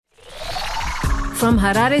From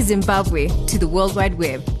Harare, Zimbabwe to the World Wide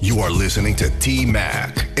Web. You are listening to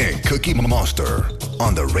T-Mac and Cookie Monster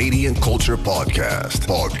on the Radiant Culture Podcast.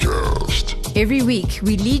 Every week,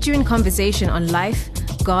 we lead you in conversation on life,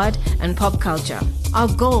 God, and pop culture. Our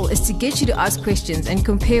goal is to get you to ask questions and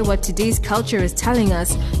compare what today's culture is telling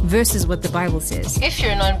us versus what the Bible says. If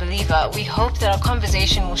you're a non-believer, we hope that our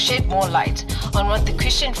conversation will shed more light on what the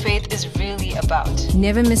Christian faith is really about.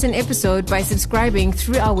 Never miss an episode by subscribing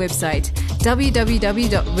through our website,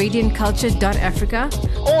 www.radiantculture.africa,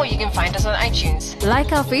 or you can find us on iTunes.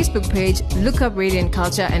 Like our Facebook page, look up Radiant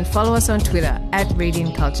Culture, and follow us on Twitter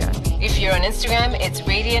 @Radiant Culture. If you're on Instagram, it's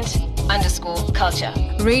Radiant_Culture.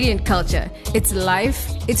 Radiant Culture. It's life,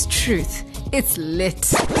 it's truth, it's lit.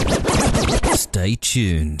 Stay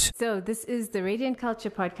tuned. So this is the Radiant Culture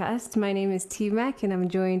Podcast. My name is T-Mac and I'm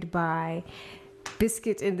joined by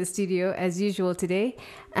Biscuit in the studio as usual today.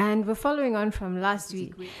 And we're following on from last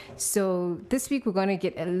week. So this week we're going to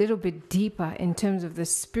get a little bit deeper in terms of the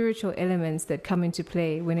spiritual elements that come into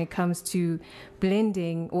play when it comes to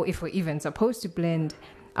blending, or if we're even supposed to blend,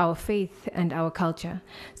 our faith and our culture.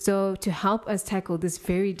 So to help us tackle this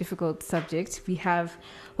very difficult subject, we have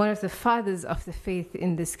one of the fathers of the faith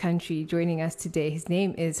in this country joining us today. His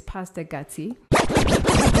name is Pastor Gatsi.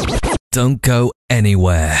 Don't go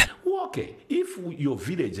anywhere. Okay, if your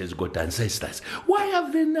village has got ancestors, why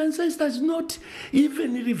have the ancestors not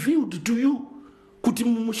even revealed to you kuti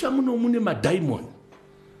mumusha muno mune madaimon?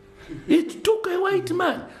 It took a white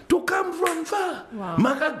man to come from far. Wow.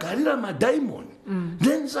 Makagarira madaimon.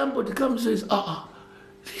 Then somebody comes and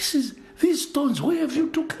says, these stones, where have you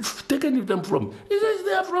taken them from? He says,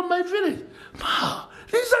 they are from my village.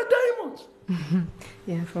 These are diamonds.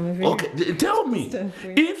 Yeah, from a village. Okay, tell me,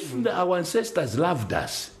 if our ancestors loved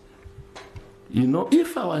us,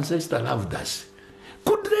 if our ancestors loved us,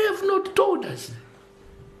 could they have not told us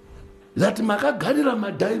that makagarira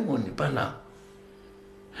madaimon pana?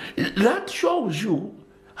 That shows you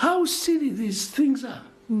how silly these things are.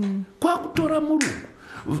 Kwa kutora mulungu,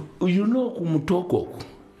 kumutoko,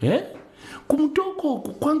 kumutoko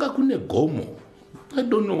kwanga kune gomo. I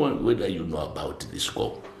don't know whether you know about this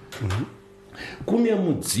gomo. Kune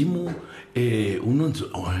mudzimu unonzi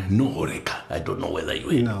Nohoreka. I don't know whether you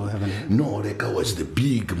heard. No, I haven't. Nohoreka was the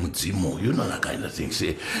big mudzimu, that kind of thing.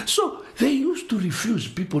 So they used to refuse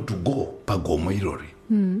people to go pagomo irori.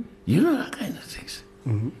 That kind of things.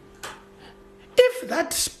 If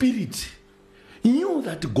that spirit knew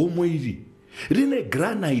that gomoiri in a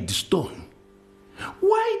granite stone,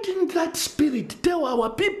 why didn't that spirit tell our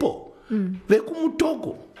people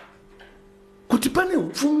vekumutoko kuti pane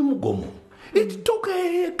upfumi mugomo? It took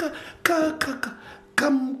a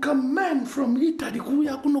man from Italy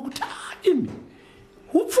kuya kuno kuti imi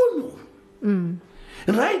upfumi.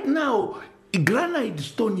 Right now granite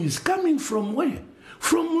stone is coming from where?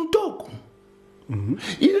 From Mutoko.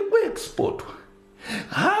 Ili export.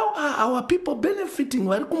 How are our people benefiting?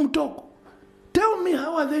 Tell me,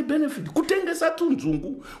 how are they benefiting? Kutengesa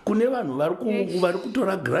tunzungu kune vanhu vari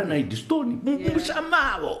kutora granite stone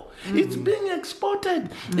mushamavo. It's being exported.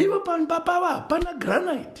 Ivo panpapava pana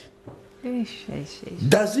granite.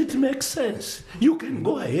 Does it make sense? You can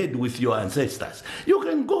go ahead with your ancestors. You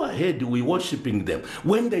can go ahead with worshipping them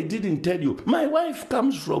when they didn't tell you. My wife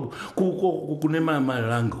comes from Kukunema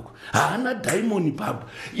Marango. Hana diamond pub.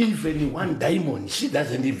 Even one diamond, she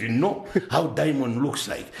doesn't even know how diamond looks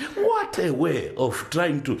like. What a way of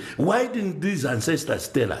trying to. Why didn't these ancestors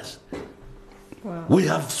tell us? Wow. We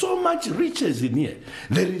have so much riches in here.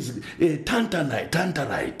 There is a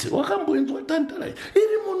tantalite. Wakamboenzwa tantalite.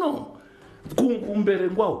 Iri muno.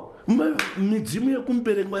 Kumberengwao. Midzimu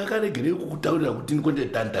yekumberengwa yakaregerei kukutaurira kuti ndikonde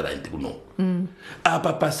tantalite kuno.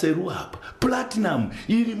 Apa paseru apa. Platinum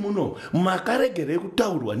iri muno. Makaregerei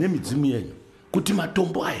kutaurwa nemidzimu yenyu kuti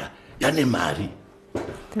matombo aya yane mari.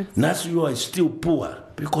 Now you are still poor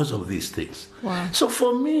because of these things. Wow. So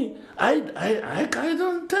for me, I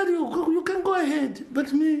don't tell you. You can go ahead,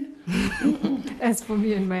 but me. As for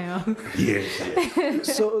me and my house. Yes.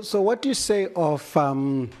 So what do you say of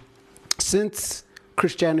since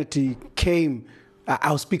Christianity came?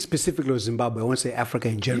 I'll speak specifically of Zimbabwe. I won't say Africa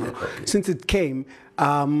in general. Yeah, okay. Since it came,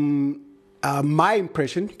 my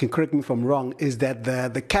impression, you can correct me if I'm wrong, is that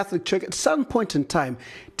the Catholic Church at some point in time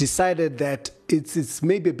decided that it's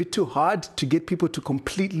maybe a bit too hard to get people to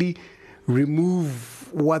completely remove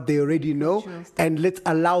what they already know, and let's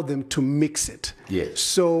allow them to mix it. Yes.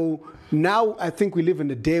 So now I think we live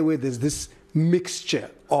in a day where there's this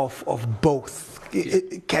mixture of both.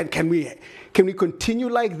 Can we continue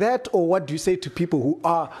like that, or what do you say to people who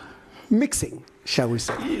are mixing, shall we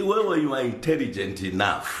say? When you are intelligent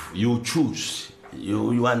enough, you choose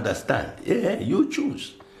You understand? Yeah, you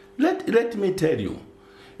choose. Let me tell you,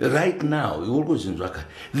 right now,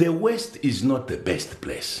 the West is not the best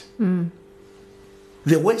place.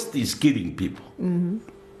 The West is killing people.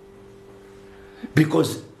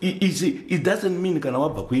 Because it doesn't mean kana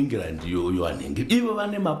wabva kuEngland you are nenge. Even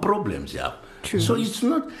when my problems have. So it's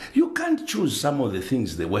not, you can't choose some of the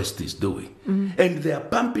things the West is doing. And they are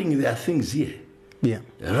pumping their things here. Yeah.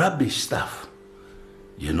 Rubbish stuff.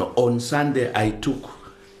 You know, on Sunday I took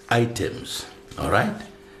items, all right?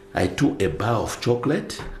 I took a bar of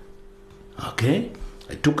chocolate, okay?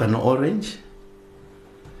 I took an orange.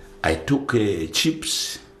 I took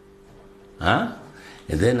chips, huh?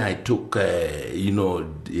 And then I took,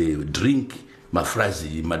 drink,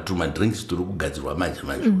 mafrazi, my drinks to kugadzirwa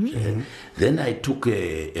manje. Then I took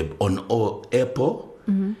an apple,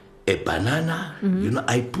 a banana,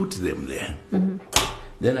 I put them there.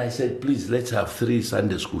 Then I said, please, let's have 3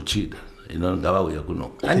 Sunday school children. And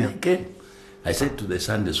I came. I said to the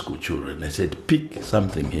Sunday school children, I said, pick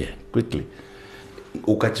something here, quickly.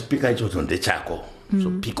 Ukachipika ichoto ndechako.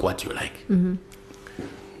 So pick what you like.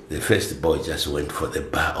 The first boy just went for the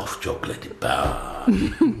bar of chocolate. Bar.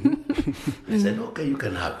 I said, okay, you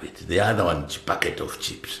can have it. The other one, packet of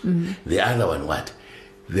chips. The other one, what?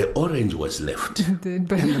 The orange was left. The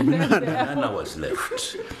banana Was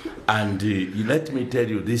left. And let me tell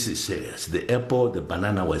you, this is serious. The apple, the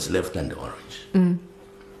banana was left, and the orange.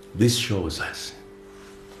 This shows us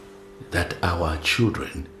that our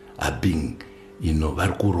children are being,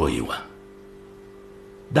 varikuroiwa.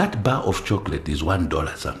 That bar of chocolate is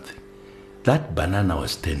 $1 something. That banana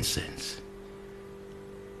was 10 cents.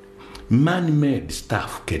 Man-made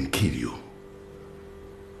stuff can kill you.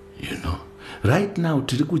 Right now,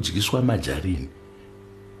 tiri kudyiswa margarine.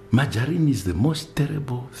 Margarine is the most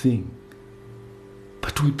terrible thing.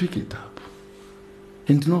 But we pick it up.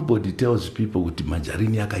 And nobody tells people with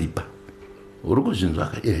margarine yakaipa.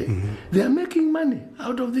 They are making money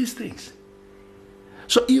out of these things.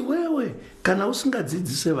 So iwewe kana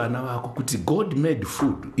usingadzidzise vana vako kuti God made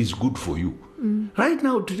food is good for you. Right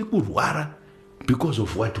now tiri kurwara because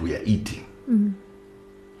of what we are eating.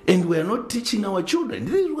 And we are not teaching our children.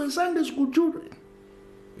 These were Sunday school children.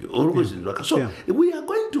 So we are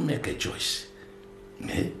going to make a choice.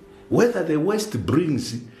 Whether the West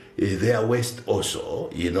brings their West also,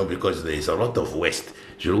 because there is a lot of West,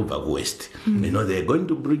 Yoruba West. They are going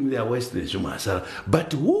to bring their West in Shumasara.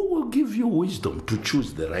 But who will give you wisdom to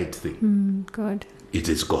choose the right thing? God. It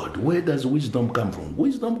is God. Where does wisdom come from?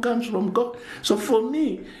 Wisdom comes from God. So for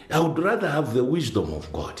me, I would rather have the wisdom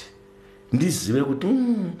of God. This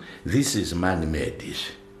is man-made.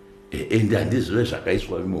 And this is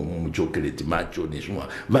zvakaiswa muchocolate macho nezvimwe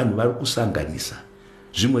vanhu vari kusanganisa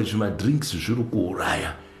zvimwe drinks zviri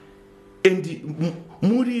kuuraya. And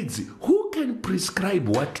muridzi, who can prescribe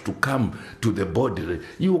what to come to the body?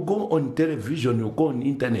 You go on television, you go on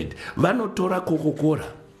internet, vanotora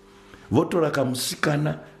Coca-Cola, votora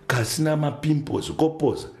kamusikana kasina mapimples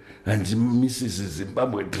kopoza, and Mrs.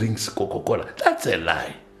 Zimbabwe drinks Coca-Cola. That's a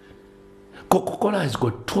lie. Coca-Cola has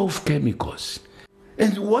got 12 chemicals.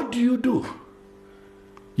 And what do?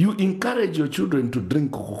 You encourage your children to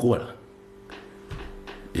drink Coca-Cola.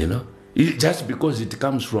 Just because it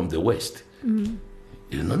comes from the West.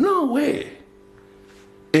 No way.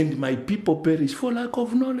 And my people perish for lack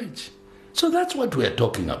of knowledge. So that's what we are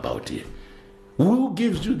talking about here. Who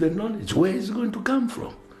gives you the knowledge? Where is it going to come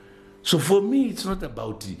from? So for me, it's not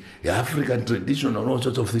about the African tradition or all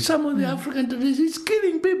sorts of things. Some of the African tradition is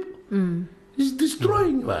killing people. It's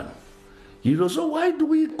destroying one. So why do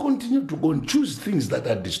we continue to go and choose things that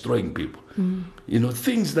are destroying people?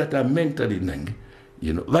 Things that are mentally nangi.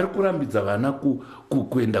 Vari kurambidza vana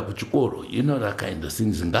kuenda kuchikoro, that kind of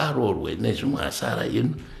things. Ngarorwe nezvimwe asara,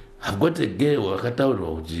 I've got a girl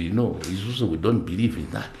wakataurwa kuti, isusu we don't believe in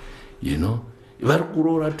that. Vari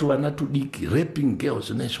kurora tuvana tudiki, raping girls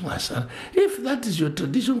nezvimwe asara. If that is your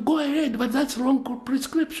tradition, go ahead, but that's wrong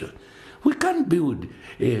prescription. We can't build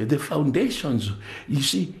the foundations. You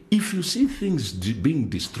see, if you see things being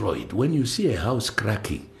destroyed, when you see a house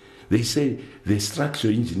cracking, they say, the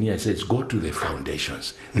structural engineer says, go to the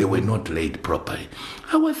foundations. They were not laid properly.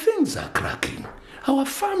 Our things are cracking. Our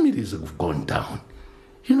families have gone down.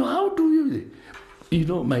 How do you...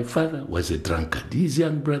 my father was a drunkard. His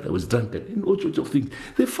young brother was drunkard, and all sorts of things.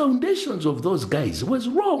 The foundations of those guys was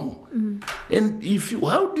wrong. And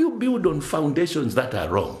how do you build on foundations that are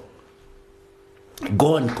wrong?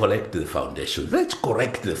 Go and collect the foundations. Let's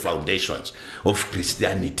correct the foundations of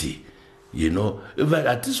Christianity.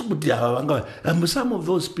 But some of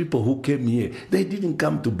those people who came here, they didn't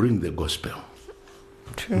come to bring the gospel.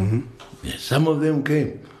 True. Yes, some of them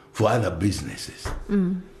came for other businesses.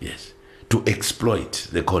 Yes, to exploit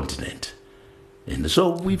the continent. And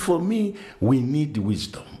so for me, we need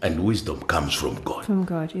wisdom, and wisdom comes from God. From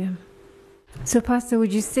God, yeah. So, Pastor,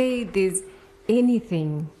 would you say there's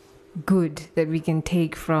anything good that we can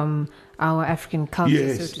take from our African culture?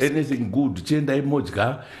 Yes, so anything good. Chenda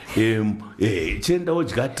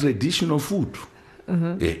odga traditional food.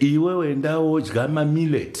 Iwe wenda odga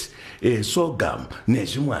millet, sorghum,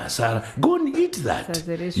 nezvimwe asara. Go and eat that.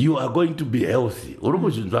 You are going to be healthy.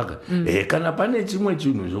 Kana pane chimwe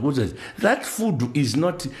chinhu zvokuti that food is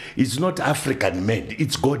not African made,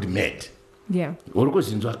 it's God made. Yeah.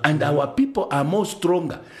 And our people are more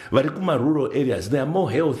stronger. Vari kuma rural areas, they are more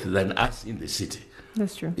healthy than us in the city.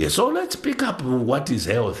 That's true. Yeah, so let's pick up what is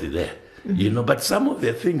healthy there. But some of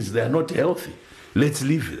the things, they are not healthy. Let's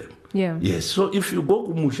leave them. Yeah. Yes, so if you go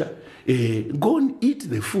kumusha, go and eat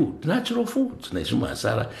the food, natural foods. And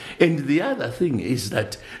the other thing is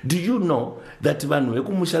that, do you know that vanhu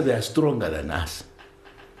vekumusha, they are stronger than us?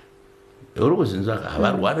 They are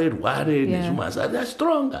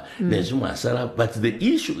stronger. But the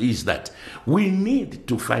issue is that we need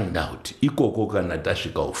to find out,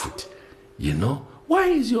 why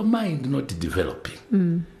is your mind not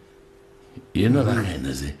developing? You know that kind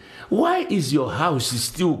of thing. Why is your house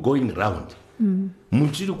still going round?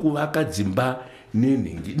 Muchiri kuvaka dzimba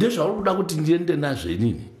nini? Ndezvauri kuti ndiende nazvo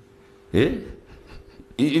nini?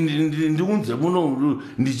 Ndiunze muno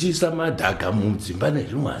ndichiisa madhaka mudzimba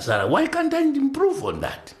nezvimwe asara. Why can't I improve on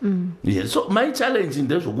that? Yes. So my challenge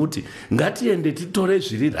ndezvokuti ngatiende titore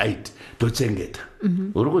zviri right tochengeta.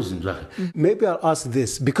 Maybe I'll ask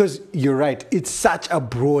this, because you're right, it's such a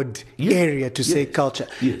broad area to say culture.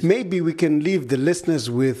 Yes. Maybe we can leave the listeners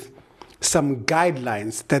with some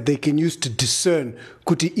guidelines that they can use to discern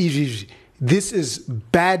kuti izvi. This is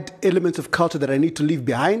bad elements of culture that I need to leave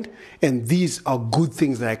behind, and these are good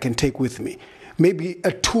things that I can take with me. Maybe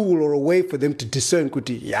a tool or a way for them to discern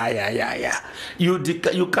kuti, yeah.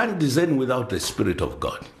 You can't discern without the Spirit of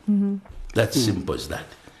God. That's simple as that.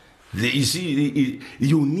 You see,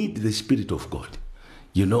 you need the Spirit of God.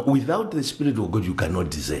 Without the Spirit of God, you cannot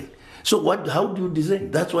discern. So how do you discern?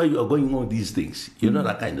 That's why you are going on these things.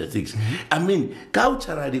 That kind of things. I mean,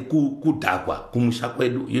 culturally, kudakwa, kumusha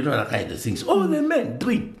kwedu, that kind of things. All the men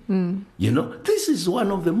drink. This is one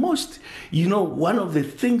of the most, one of the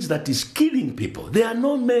things that is killing people. There are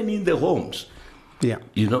no men in the homes. Yeah.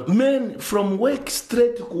 Men from work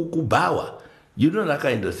straight to kubawa. That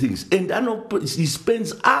kind of things. And I know he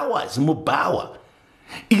spends hours, mubawa,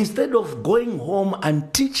 instead of going home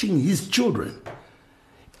and teaching his children.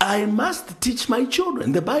 I must teach my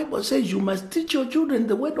children. The Bible says you must teach your children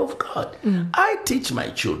the word of God. I teach my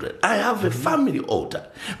children. I have a family altar.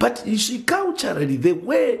 But you see, culturally, the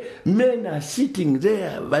way men are sitting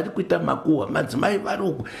there, that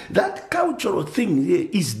cultural thing here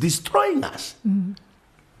is destroying us.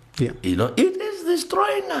 Yeah. It is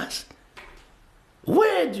destroying us.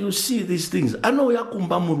 Where do you see these things? I know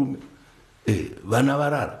yakumba murume. Vana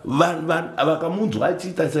varara vakamunzwa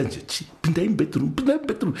achiita sanje pinda in bedroom.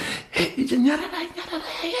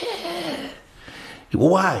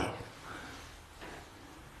 Why?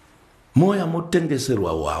 Moya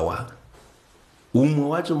motengeserwa wawa, umwe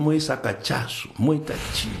wacho moisa kachasu, moita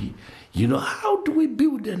chii. How do we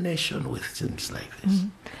build a nation with things like this?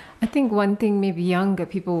 I think one thing maybe younger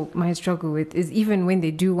people might struggle with is even when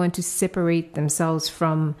they do want to separate themselves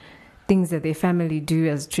from things that their family do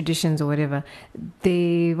as traditions or whatever,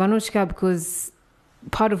 they vanochka because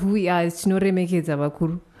part of who we are is chinoremekedza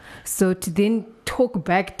vakuru. So to then talk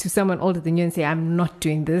back to someone older than you and say, I'm not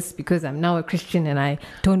doing this because I'm now a Christian and I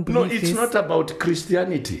don't believe this. No, it's not about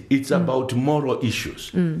Christianity. It's about moral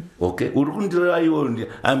issues. Okay?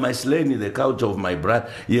 I must learn the culture of my brother.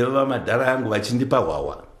 That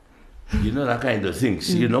kind of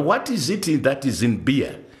things. What is it that is in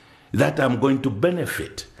beer that I'm going to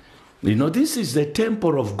benefit? This is the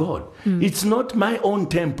temple of God. It's not my own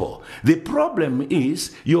temple. The problem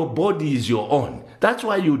is your body is your own. That's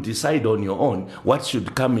why you decide on your own what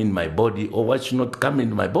should come in my body or what should not come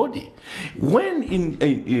in my body. When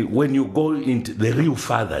you go into the real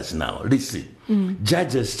fathers now, listen,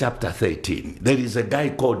 Judges chapter 13, there is a guy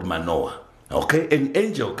called Manoah. Okay, an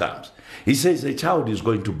angel comes. He says, a child is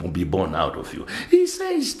going to be born out of you. He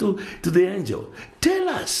says to the angel, tell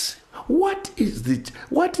us, what is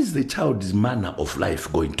the child's manner of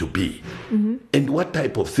life going to be? And what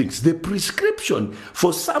type of things? The prescription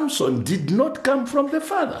for Samson did not come from the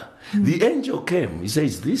father. The angel came. He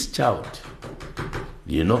says, this child,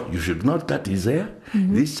 you should not cut his hair.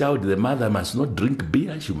 This child, the mother must not drink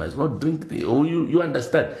beer. She must not drink you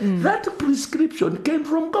understand? That prescription came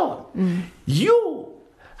from God. You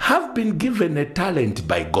have been given a talent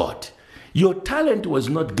by God. Your talent was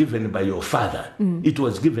not given by your father. It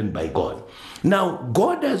was given by God. Now,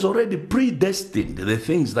 God has already predestined the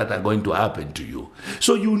things that are going to happen to you.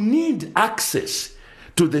 So you need access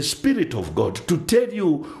to the Spirit of God to tell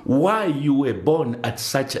you why you were born at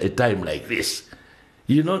such a time like this.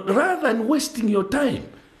 Rather than wasting your time.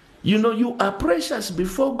 You are precious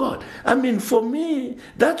before God. I mean, for me,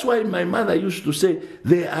 that's why my mother used to say,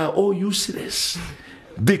 they are all useless.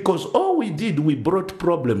 Because all we did, we brought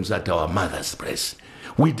problems at our mother's place.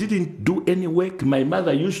 We didn't do any work. My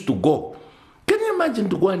mother used to go. Can you imagine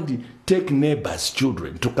to go and take neighbors'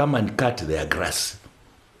 children to come and cut their grass?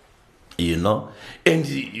 And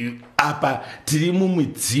apa tirimu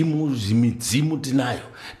midzimu tinayo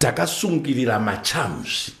takasungirira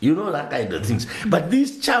machams, that kind of things. But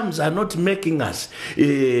these charms are not making us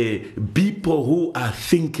people who are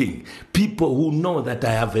thinking, people who know that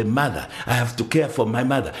I have a mother, I have to care for my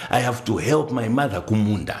mother, I have to help my mother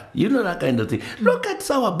kumunda, that kind of thing. Look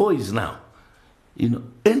at our boys now. And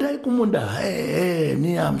I kumunda, hey,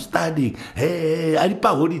 I'm studying, hey, Alipa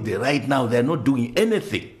holiday right now, they're not doing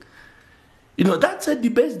anything. That's a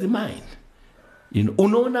debased mind.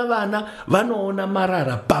 Unoona vana vanoona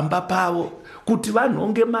marara pamba pavo kuti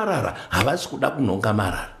vanhonge marara havasi kuda kunhonga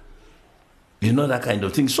marara. That kind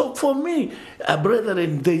of thing. So for me,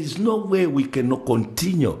 brethren, there is no way we can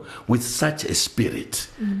continue with such a spirit.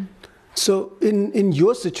 So in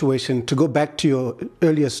your situation, to go back to your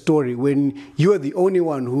earlier story, when you were the only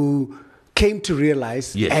one who came to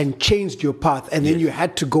realize and changed your path, and then you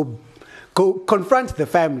had to go confront the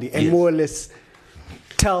family and more or less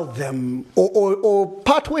tell them or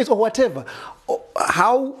part ways or whatever.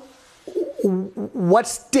 What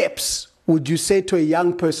steps would you say to a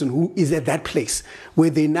young person who is at that place where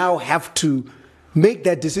they now have to make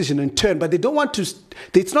that decision and turn, but they don't want to?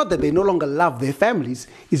 It's not that they no longer love their families,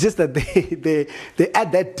 it's just that they're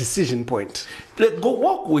at that decision point. Go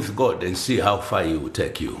walk with God and see how far He will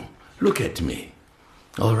take you. Look at me,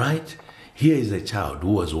 all right? Here is a child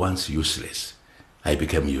who was once useless. I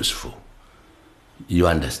became useful. You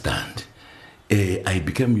understand? I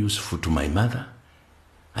became useful to my mother.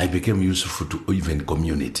 I became useful to even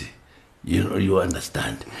community. You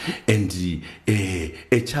understand? And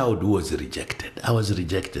a child who was rejected. I was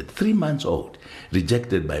rejected, 3 months old,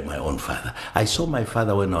 rejected by my own father. I saw my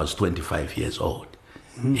father when I was 25 years old.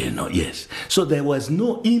 Yes. So there was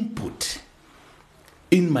no input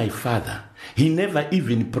in my father. He never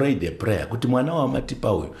even prayed a prayer. Kuti mwana wa matipa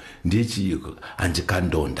huyu ndichi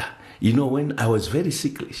anjikandonda. When I was very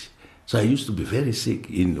sicklish, so I used to be very sick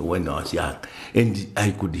when I was young, and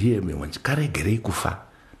I could hear me when karegere kufa,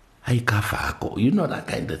 aikafa ako, that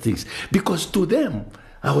kind of things. Because to them,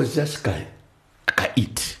 I was just ka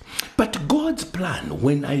eat. But God's plan,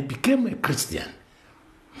 when I became a Christian,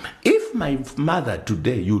 if my mother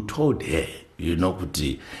today, you told her,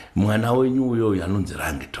 kuti mwana wenyu uyo yanunzi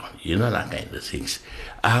Rangiton, that kind of things,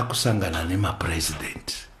 akusangana nema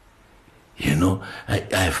president,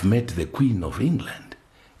 I've met the Queen of England,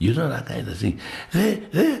 that kind of thing,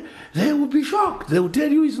 they will be shocked. They will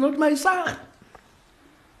tell you, it's not my son.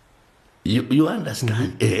 You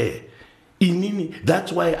understand?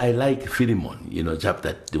 That's why I like Philemon,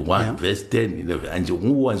 chapter 1, verse 10, and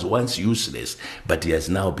who was once useless, but he has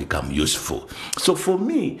now become useful. So for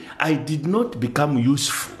me, I did not become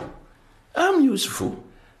useful. I'm useful.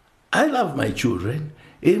 I love my children.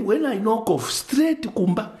 And when I knock off, straight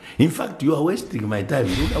kumba. In fact, you are wasting my time.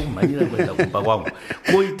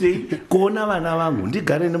 Kuona vana vangu,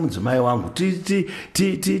 ndigare nemudzimai wangu,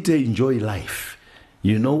 enjoy life.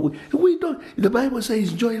 We don't. The Bible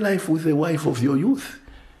says enjoy life with the wife of your youth.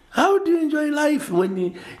 How do you enjoy life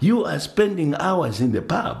when you are spending hours in the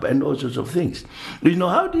pub and all sorts of things?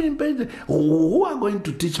 How do you enjoy? Who are going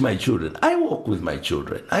to teach my children? I walk with my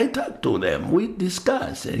children. I talk to them. We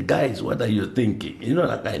discuss. Guys, what are you thinking?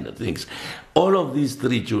 That kind of things. All of these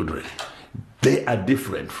 3 children, they are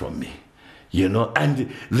different from me.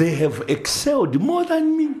 And they have excelled more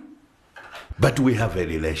than me. But we have a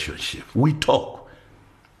relationship. We talk.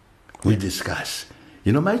 We discuss.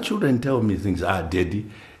 My children tell me things.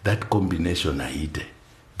 Daddy, that combination I eat,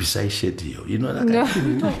 besides shit,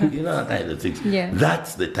 that kind of things. Yeah.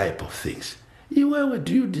 That's the type of things. Do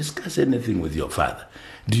you discuss anything with your father?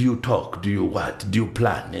 Do you talk? Do you what? Do you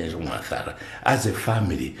plan? As a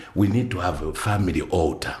family, we need to have a family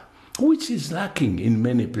altar, which is lacking in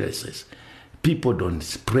many places. People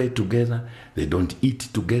don't pray together. They don't eat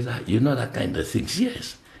together. That kind of things.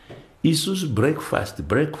 Yes. Isu's breakfast,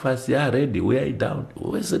 ready, we are down,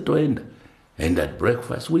 where's it to end? And at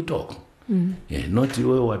breakfast, we talk. Not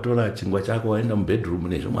iwe watora chingwa chako waenda mubedroom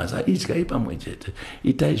nezvimwe asi idyai pamwe chete,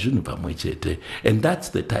 itai zvinhu pamwe chete. And that's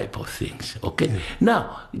the type of things, okay?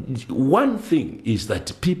 Now, one thing is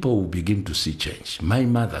that people will begin to see change. My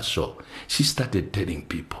mother saw. She started telling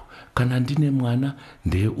people, kana ndine mwana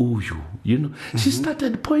nde uyu, you know. She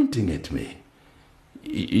started pointing at me.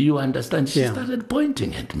 You understand? She started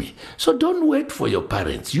pointing at me. So don't wait for your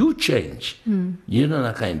parents. You change. You know,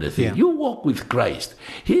 that kind of thing. Yeah. You walk with Christ.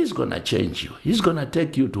 He's going to change you. He's going to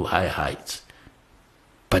take you to high heights.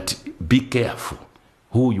 But be careful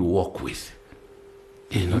who you walk with.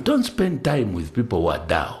 You know, don't spend time with people who are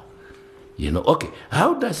down. You know, okay,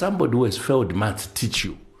 how does somebody who has failed maths teach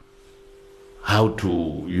you how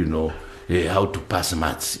to, you know, how to pass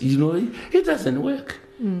maths? You know, it doesn't work.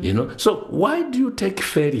 You know, so why do you take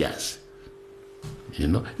failures? You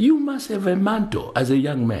know, you must have a mentor as a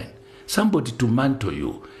young man, somebody to mentor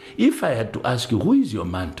you. If I had to ask you, who is your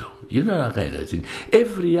mentor? You know, that kind of thing.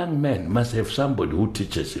 Every young man must have somebody who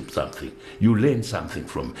teaches him something. You learn something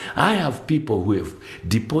from. I have people who have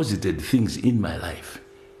deposited things in my life,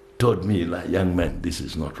 told me, like, young man, this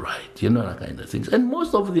is not right. You know, that kind of things. And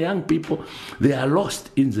most of the young people, they are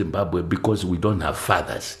lost in Zimbabwe because we don't have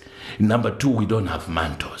fathers. Number two, we don't have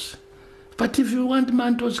mentors. But if you want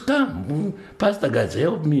mentors, come. Pastor guys,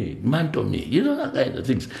 help me, mentor me. You know, that kind of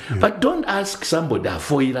things. But don't ask somebody,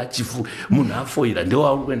 afoira chifu, muna afoira,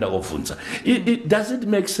 ndewa kwenda kufunza. Does it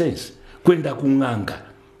make sense? Kwenda kunganga.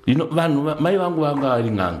 You know, mai vangu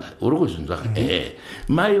ari nganga. Urukuzvinzwa.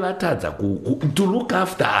 Mai vatadza to look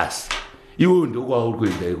after us. Iwe ndokwa uri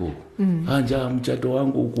kuenda iko. Anja muchato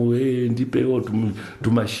wangu ku ndipewo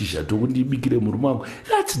tumashisha tokundibikire murume wangu.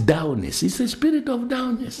 That's downness. It's a spirit of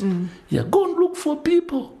downness. Yeah, go and look for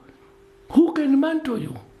people who can mentor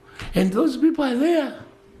you. And those people are there.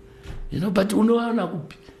 You know, but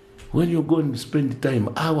when you go and spend time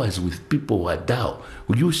hours with people who are down,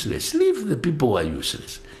 useless, leave the people who are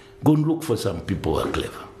useless. Go and look for some people who are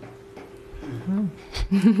clever.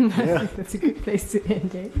 That's a good place to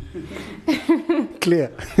end it.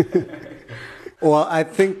 Clear. Well, I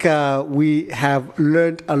think we have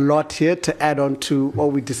learned a lot here to add on to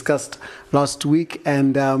what we discussed last week.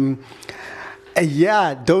 And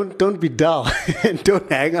yeah, don't be dull and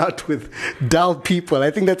don't hang out with dull people.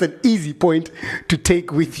 I think that's an easy point to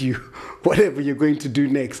take with you, whatever you're going to do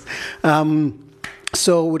next.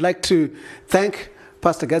 So we'd like to thank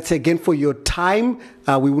Pastor Gatsi again for your time.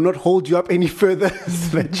 We will not hold you up any further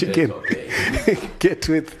so that you can get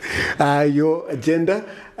with your agenda.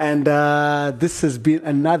 And this has been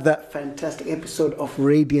another fantastic episode of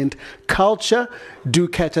Radiant Culture. Do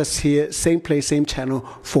catch us here, same place, same channel,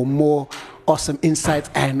 for more awesome insights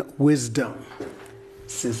and wisdom.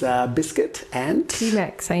 This is Biscuit and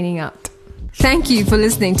T-Mac signing out. Thank you for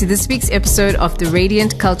listening to this week's episode of the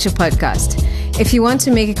Radiant Culture Podcast. If you want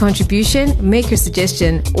to make a contribution, make a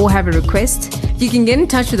suggestion, or have a request, you can get in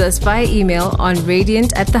touch with us via email on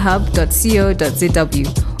radiant@thehub.co.zw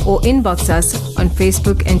or inbox us on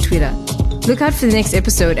Facebook and Twitter. Look out for the next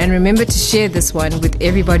episode and remember to share this one with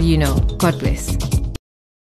everybody you know. God bless.